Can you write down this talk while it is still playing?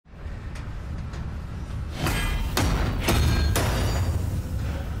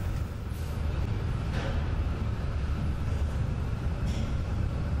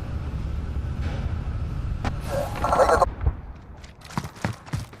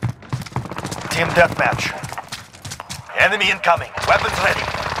Team deathmatch. Enemy incoming. Weapons ready.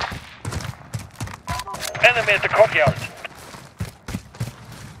 Enemy at the courtyard.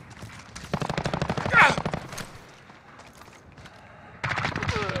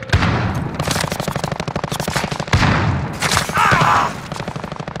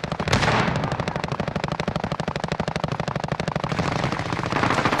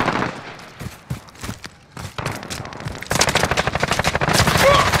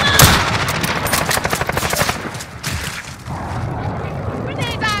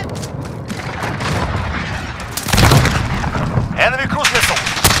 Enemy cruise missile.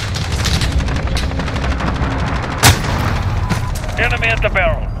 Enemy at the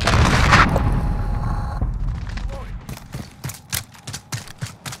barrel.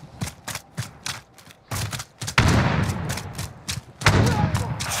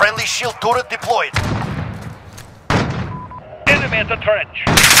 Friendly shield turret deployed. Enemy at the trench.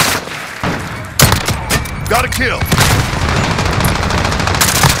 Got a kill.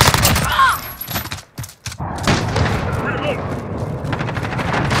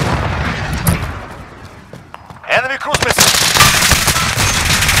 Enemy cruise missile.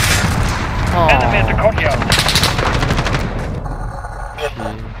 Enemy at the courtyard.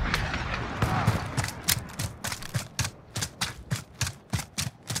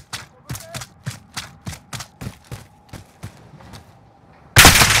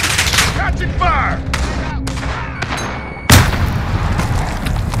 Catching fire.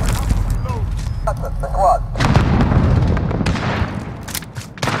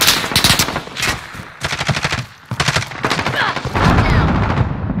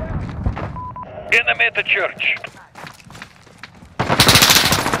 Enemy at the church.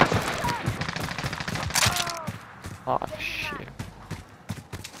 Oh shit.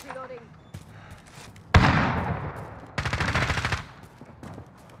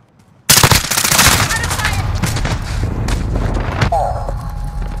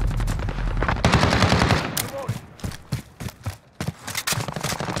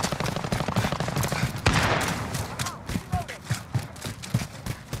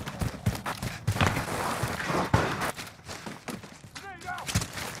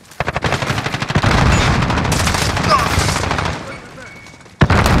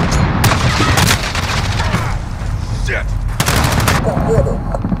 Shit.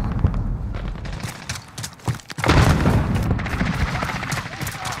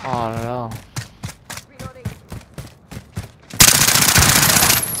 Oh là là.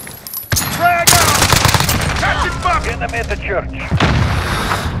 Drag out. Catching fire. Enemy at the church.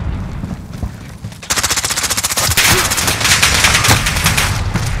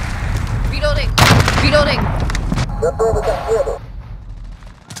 Reloading. Reloading.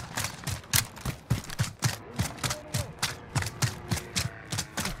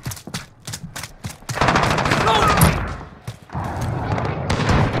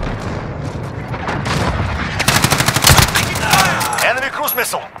 Enemy cruise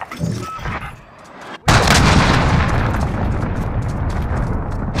missile.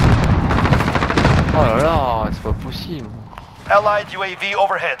 Oh là là, c'est pas possible. Allied UAV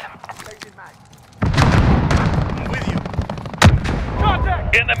overhead. With you.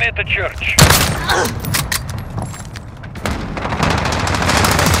 Enemy at the church.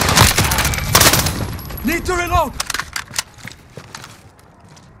 Need to reload.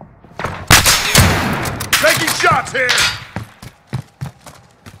 Taking shots here.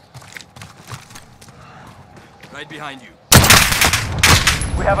 Right behind you.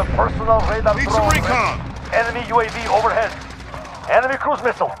 We have a personal radar Need drone. some recon. Enemy UAV overhead. Enemy cruise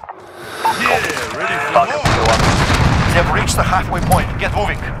missile. Yeah, ready for Target more. everyone. They have reached the halfway point. Get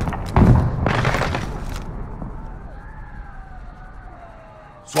moving.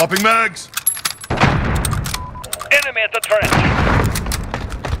 Swapping mags. Enemy at the trench.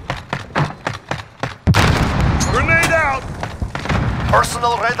 Grenade out.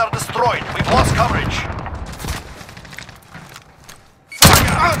 Personal radar destroyed. We've lost coverage.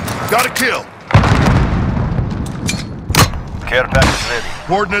 Got a kill. Care package ready.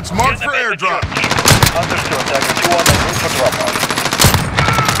 Coordinates marked for Enemy at the airdrop. church. Understood. Tiger 2 on the route for drop off.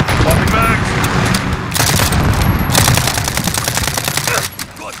 Swapping mags.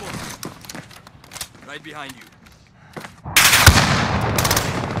 Right behind you.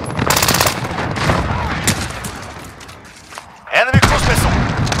 Enemy cruise missile.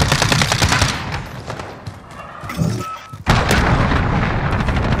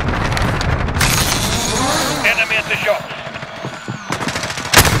 Enemy at the shops.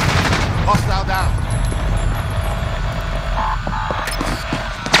 Hostile down.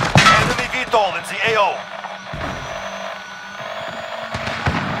 Enemy VTOL in the AO.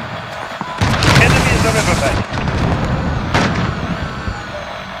 the riverbed.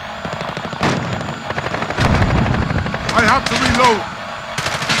 I have to reload.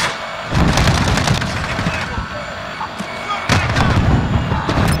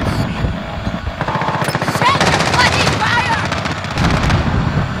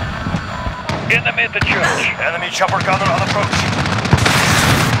 Enemy at the church. Enemy chopper gunner on approach.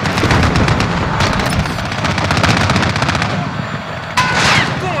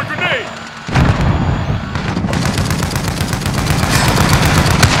 Throwing grenade.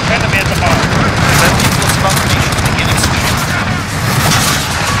 Enemy at the bar.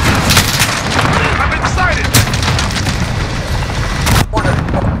 I'm inside it.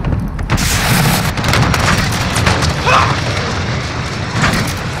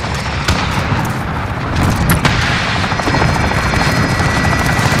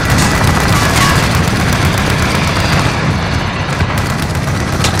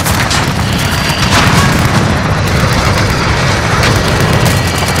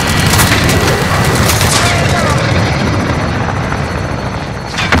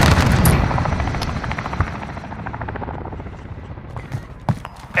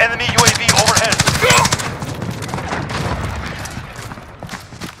 Enemy UAV overhead.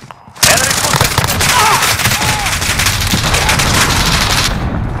 Enemy movement.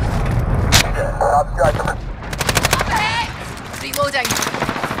 Reloading.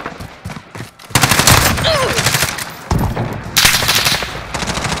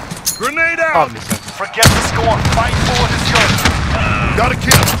 Grenade Ah, out. mais ça. Forget the score. Fight for the score. Got a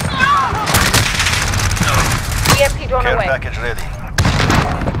kill. EMP drone Care away. package ready.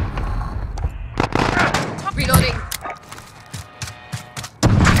 Reloading.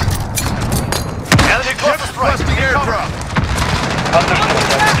 Enemy cluster strike. Requesting airdrop. Understood.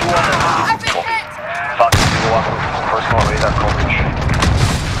 Tiger 2 on I've been hit. Fox 2-1. Personal radar coverage.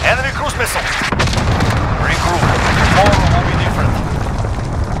 Enemy cruise missile. Regroup. Tomorrow will be different.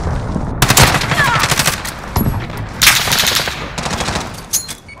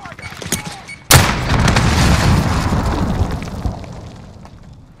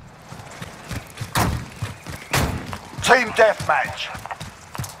 Team deathmatch.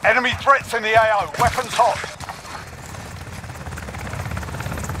 Enemy threats in the AO. Weapons hot.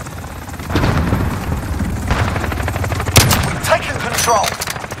 We've taken control.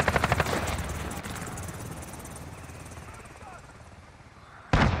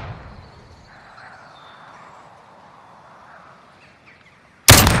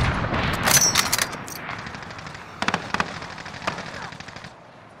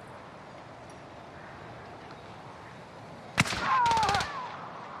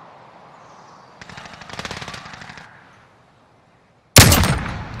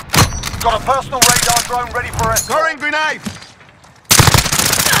 Got a personal radar drone ready for escort. Throwing grenade.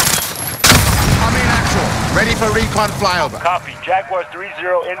 I'm in actual. Ready for recon flyover. Copy. Jaguar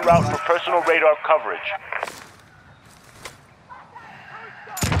 3-0 en route for personal radar coverage.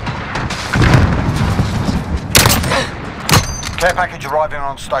 Care package arriving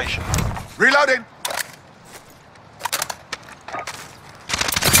on station. Reloading.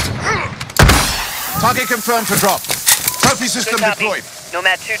 Target confirmed for drop. Trophy system deployed.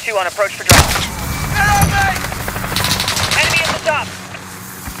 Nomad 2-2 on approach for drop. Enemy at the top.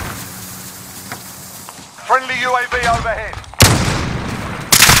 Friendly UAV overhead.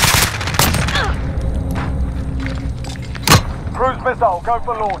 Cruise missile, go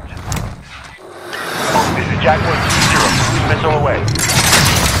for launch. This is Jaguar 3-0. Cruise missile away.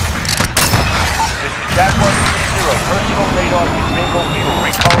 This is Jaguar 3-0. Personal radar is bingo fuel.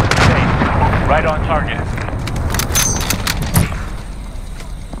 Recall the state. Right on target.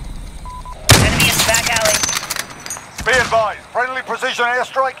 Enemy in the back alley. Be advised, friendly precision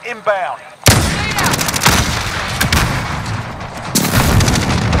airstrike inbound.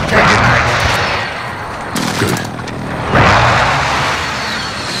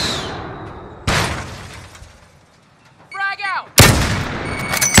 Frag out.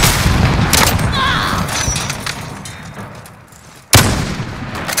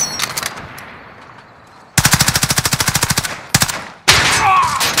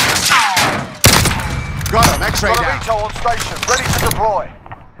 Got him. X-ray Got a down. VTOL on station, ready to deploy.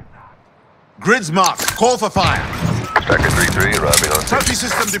 Grids marked. Call for fire. Striker 3-3, arriving on Trophy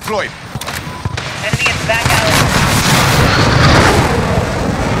system deployed. Enemy in the back alley.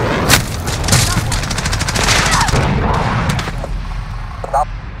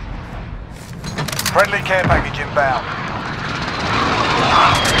 Friendly care package inbound.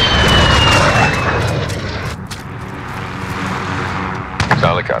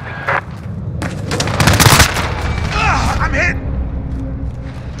 solid copy. I'm hit.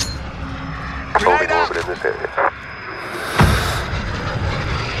 Holding this area.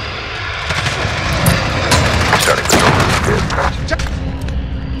 Starting patrol in this grid.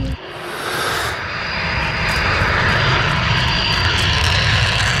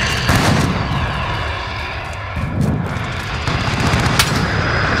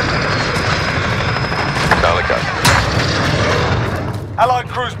 Solid copy. Allied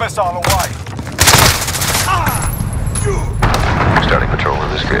cruise missile away. Starting patrol in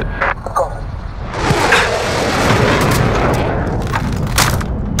this grid.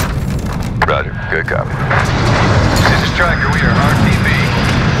 Roger, good copy. This is Striker, we are RTB.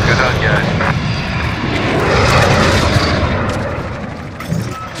 Good on, guys.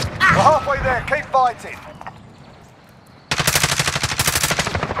 We're halfway there, keep fighting.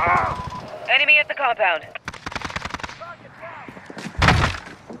 Enemy at the compound.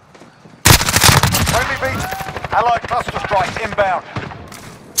 Friendly beat. Allied cluster strike inbound.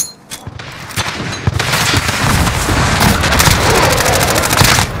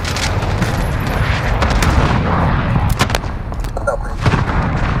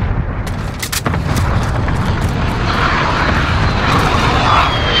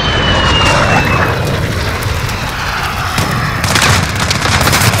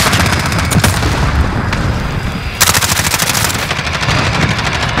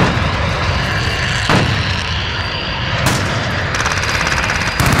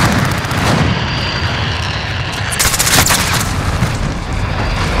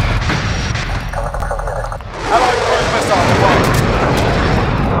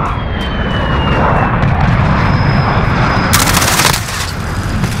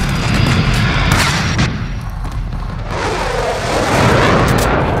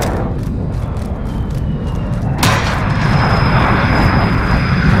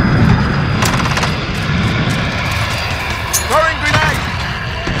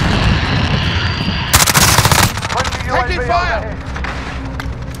 Taking fire!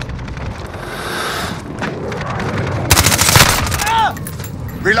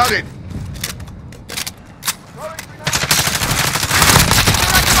 Reloaded.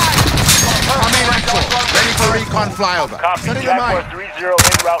 Coming actual. Ready for recon flyover. Copy. Setting the Jaguar mine. 3-0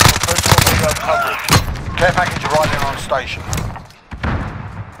 en route for personal radar coverage. Care package arriving on station.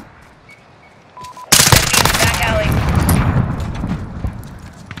 Back alley.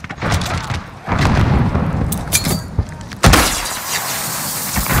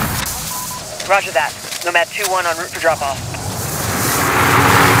 Roger that. Nomad 2-1 en route for drop-off.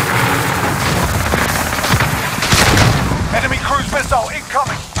 Enemy cruise missile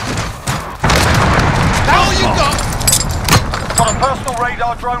incoming. All you got. Got a personal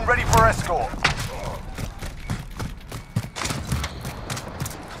radar drone ready for escort.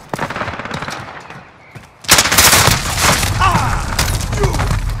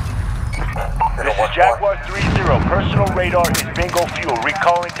 This is Jaguar 3-0. Personal radar is bingo fuel.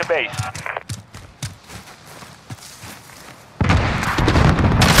 Recalling to base.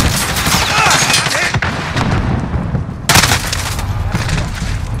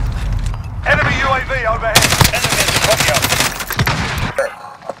 Enemy UAV overhead. Enemy is coming up.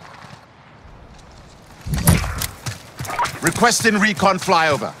 Requesting recon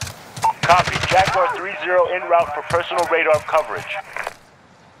flyover. Copy. Jaguar 3-0 en route for personal radar coverage.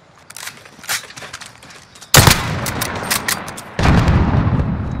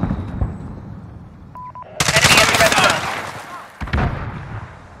 Enemy at the restaurant.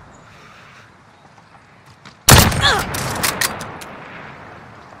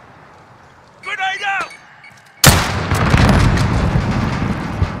 Grenade out!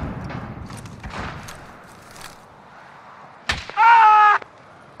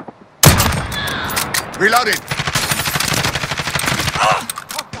 Reloaded.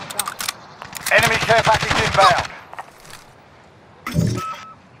 Enemy care package inbound.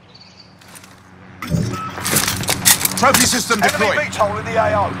 Trophy system Enemy deployed. beach hole in the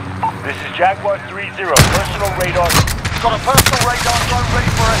AO. This is Jaguar 3-0. Personal radar. Got a personal radar drone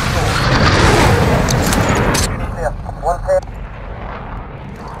ready for escort.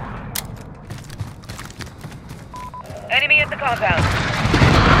 Enemy at the compound.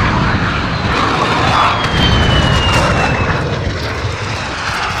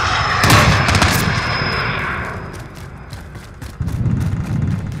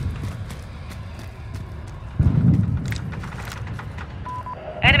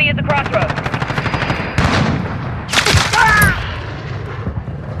 Enemy at the crossroads.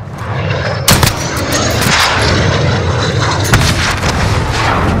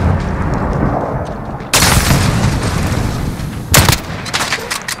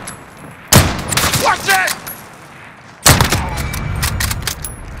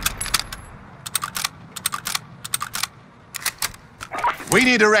 We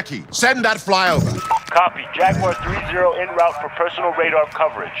need a recce. Send that flyover. Copy. Jaguar 3-0 en route for personal radar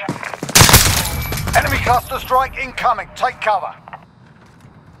coverage. Enemy cluster strike incoming. Take cover.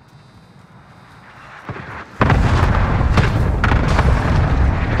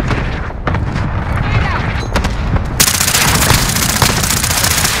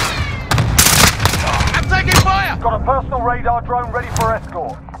 I'm taking fire! Got a personal radar drone ready for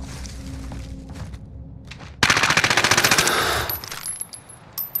escort.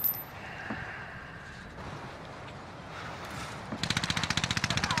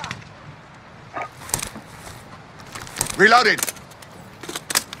 Reloading.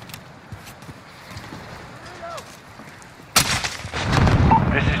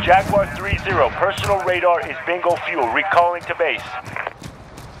 This is Jaguar 3-0. Personal radar is bingo fuel. Recalling to base.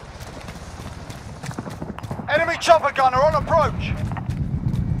 Enemy chopper gunner on approach.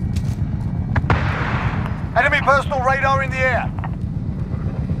 Enemy personal radar in the air.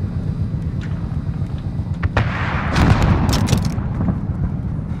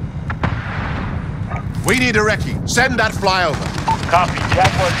 We need a recce. Send that flyover. Copy.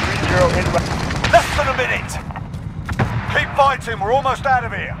 Jaguar 3-0 en route. Less than a minute. Keep fighting. We're almost out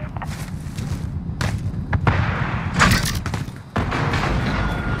of here.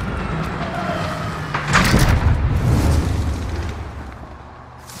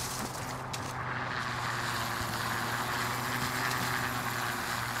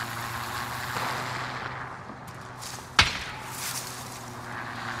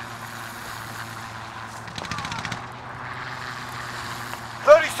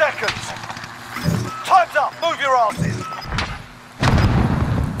 Time's up! Move your asses!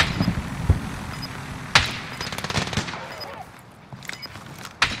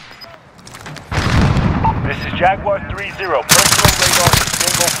 This is Jaguar 3-0. Personal radar is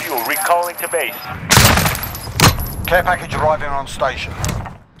bingo fuel. Recalling to base. Care package arriving on station.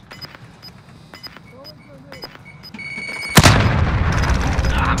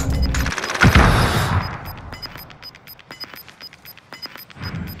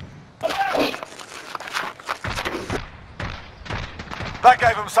 That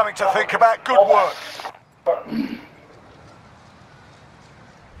gave them something to think about. Good work.